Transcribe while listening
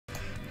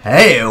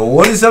Hey,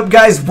 what is up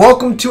guys?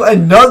 Welcome to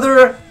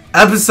another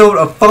episode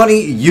of funny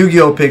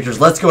Yu-Gi-Oh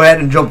pictures. Let's go ahead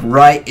and jump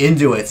right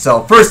into it.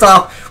 So first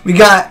off, we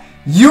got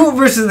you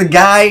versus the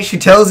guy she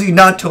tells you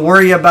not to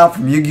worry about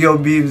from Yu-Gi-Oh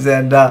memes,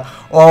 and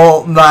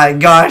oh my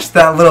gosh,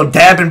 that little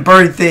dabbing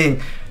bird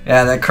thing.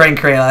 Yeah, that crane,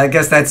 I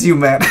guess that's you,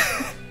 man.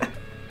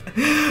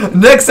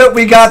 Next up,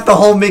 we got the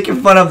whole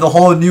making fun of the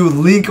whole new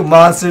link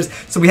monsters.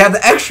 So we have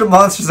the extra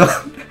monster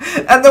zone,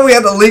 and then we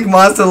have the link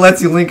monster that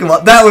lets you link them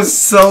up. That was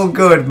so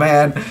good,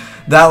 man.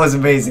 That was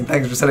amazing.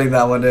 Thanks for sending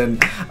that one in.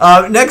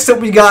 Next up,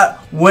 we got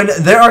when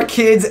there are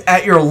kids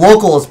at your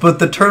locals, but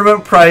the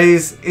tournament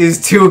prize is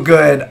too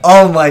good.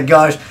 Oh my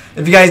gosh.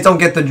 If you guys don't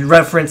get the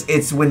reference,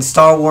 it's when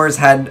Star Wars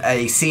had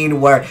a scene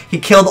where he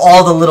killed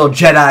all the little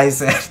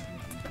Jedis.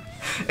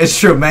 It's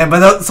true, man,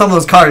 but some of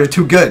those cards are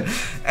too good.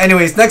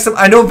 Anyways, next up,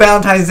 I know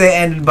Valentine's Day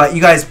ended, but you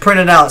guys print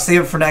it out,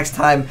 save it for next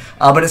time.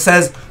 But it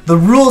says, the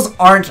rules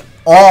aren't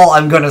all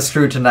I'm gonna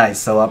screw tonight.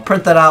 So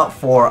print that out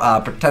for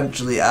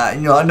potentially,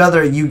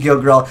 another Yu-Gi-Oh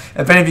girl.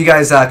 If any of you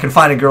guys can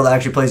find a girl that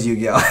actually plays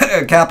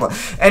Yu-Gi-Oh! Kappa.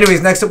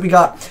 Anyways, next up we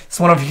got this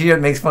one over here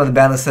that makes fun of the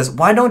ban that says,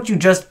 why don't you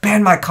just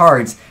ban my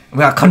cards? And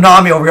we got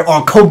Konami over here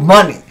on Code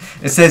Money.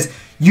 It says,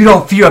 you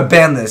don't fear a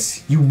ban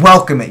list, you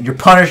welcome it. Your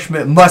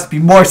punishment must be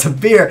more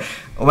severe.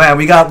 Oh, man,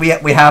 we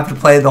have to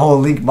play the whole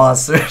Link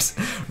monsters.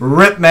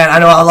 Rip, man. I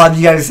know a lot of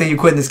you guys say you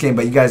quit this game,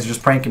 but you guys are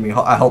just pranking me,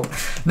 I hope.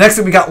 Next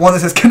up, we got one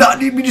that says, cannot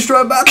be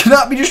destroyed by battle,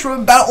 cannot be destroyed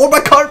by battle, or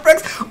by card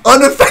effects,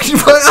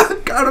 unaffected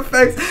by card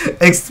effects,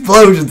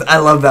 explosions. I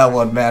love that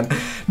one, man.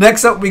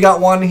 Next up, we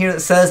got one here that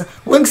says,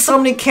 Link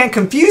summoning can't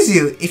confuse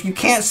you if you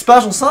can't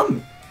special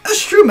summon.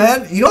 That's true,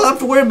 man. You don't have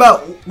to worry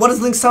about what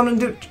does Link Summon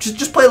do.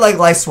 Just play like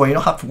Life Sword. You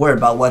don't have to worry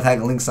about what the heck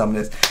Link Summon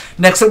is.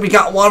 Next up, we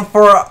got one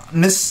for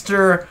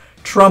Mr.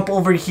 Trump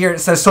over here. It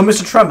says, so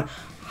Mr. Trump,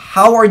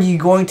 how are you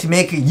going to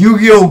make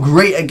Yu-Gi-Oh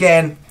great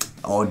again?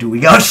 Oh, dude,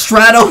 we got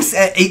Stratos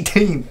at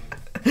 18.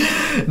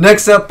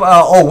 Next up,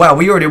 oh wow,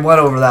 we already went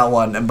over that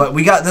one, but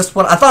we got this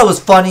one. I thought it was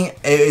funny.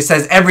 It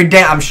says, every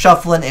day I'm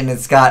shuffling, and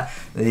it's got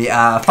the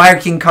Fire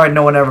King card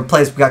no one ever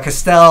plays. We got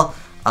Castell,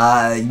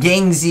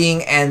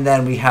 Yangzing, and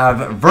then we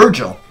have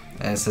Virgil.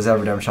 And it says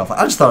every day I'm shuffling.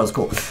 I just thought it was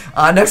cool.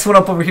 Next one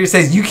up over here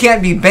says, you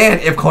can't be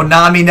banned if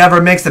Konami never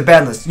makes a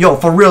ban list. Yo,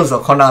 for real though,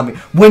 Konami,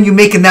 when you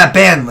making that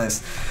ban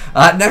list?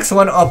 Next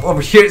one up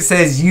over here, it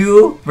says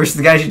you versus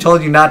the guy she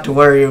told you not to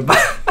worry about.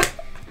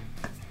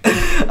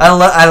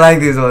 I like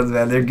these ones,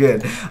 man. They're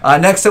good.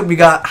 Next up, we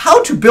got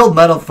how to build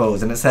metal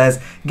foes. And it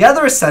says,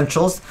 gather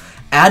essentials,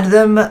 add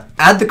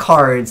the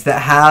cards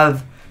that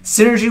have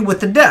synergy with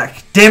the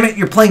deck. Damn it,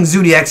 you're playing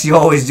Zodiacs, you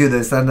always do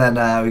this. And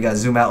then we got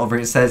zoom out over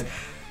here. It says,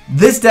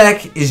 this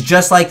deck is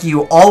just like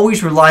you,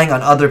 always relying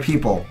on other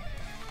people.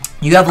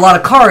 You have a lot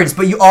of cards,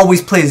 but you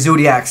always play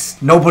Zodiacs.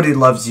 Nobody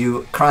loves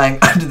you, crying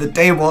under the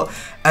table.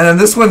 And then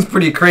this one's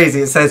pretty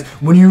crazy. It says,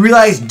 when you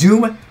realize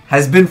Doom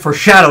has been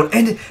foreshadowed,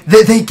 and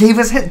they gave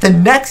us hint.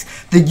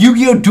 The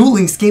Yu-Gi-Oh!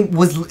 Dueling scheme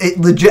it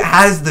legit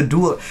has the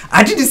duel.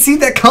 I didn't see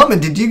that coming,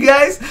 did you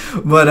guys?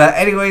 But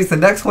anyways, the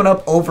next one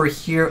up over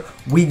here,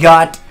 we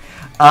got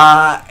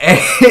a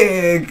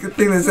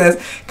thing that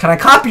says, can I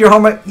copy your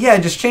homework? Yeah,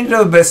 just change it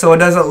up a bit so it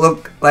doesn't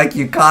look like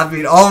you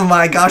copied. Oh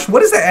my gosh,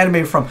 what is that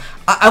anime from?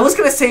 I was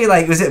gonna say,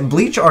 like, was it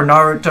Bleach or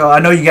Naruto? I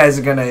know you guys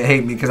are gonna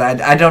hate me because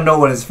I don't know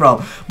what it's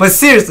from. But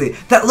seriously,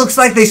 that looks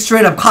like they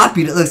straight up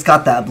copied it. It's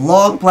got that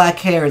long black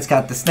hair. It's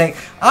got the snake.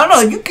 I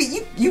don't know.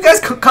 You guys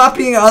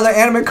copying other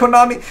anime,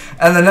 Konami?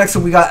 And the next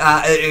one we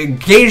got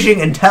engaging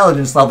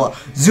intelligence level.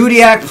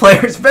 Zodiac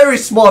players, very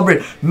small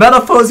breed.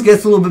 Metaphors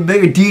gets a little bit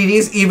bigger.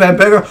 Deities even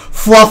bigger.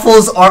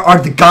 Fluffles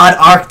are the god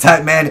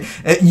archetype, man.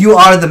 You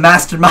are the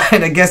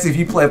mastermind, I guess, if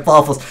you play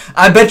Fluffles.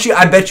 I bet you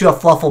a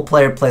Fluffle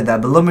player played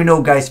that. But let me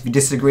know, guys, if you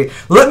disagree.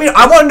 Let me know.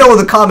 I want to know in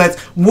the comments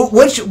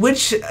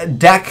which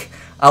deck,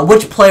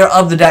 which player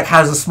of the deck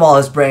has the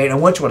smallest brain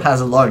and which one has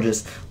the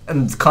largest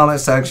in the comment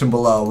section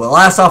below. Well,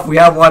 last off, we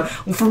have one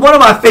from one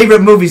of my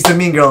favorite movies, The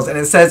Mean Girls, and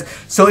it says,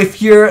 so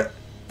if you're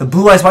the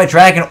blue-eyed white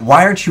dragon,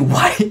 why aren't you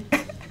white? And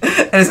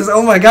it says,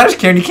 oh my gosh,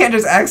 Karen, you can't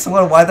just ask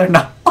someone why they're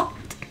not white.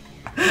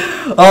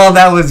 Oh,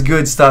 that was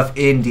good stuff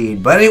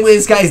indeed. But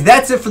anyways, guys,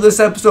 that's it for this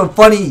episode of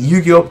Funny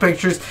Yu-Gi-Oh!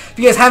 Pictures. If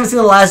you guys haven't seen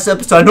the last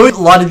episode, I know a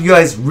lot of you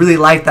guys really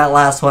liked that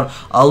last one.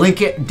 I'll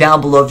link it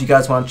down below if you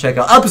guys want to check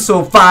out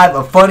episode 5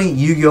 of Funny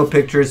Yu-Gi-Oh!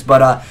 Pictures.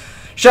 But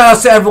shout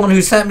outs to everyone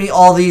who sent me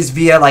all these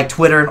via like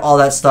Twitter and all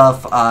that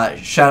stuff.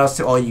 Shout outs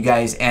to all you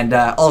guys, and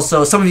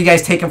also some of you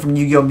guys taken from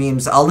Yu-Gi-Oh!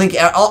 Memes. I'll link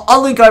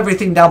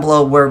everything down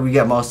below where we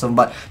get most of them.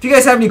 But if you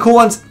guys have any cool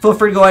ones, feel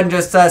free to go ahead and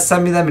just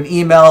send me them an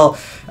email,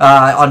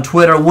 on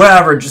Twitter,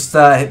 wherever. Just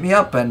hit me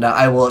up, and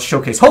I will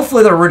showcase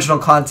hopefully the original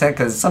content,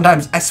 because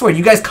sometimes I swear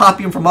you guys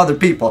copy them from other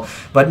people.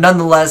 But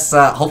nonetheless,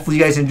 hopefully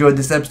you guys enjoyed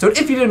this episode.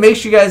 If you did, make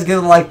sure you guys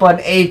give the like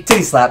button a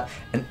titty slap,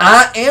 and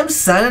I am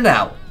signing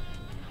out.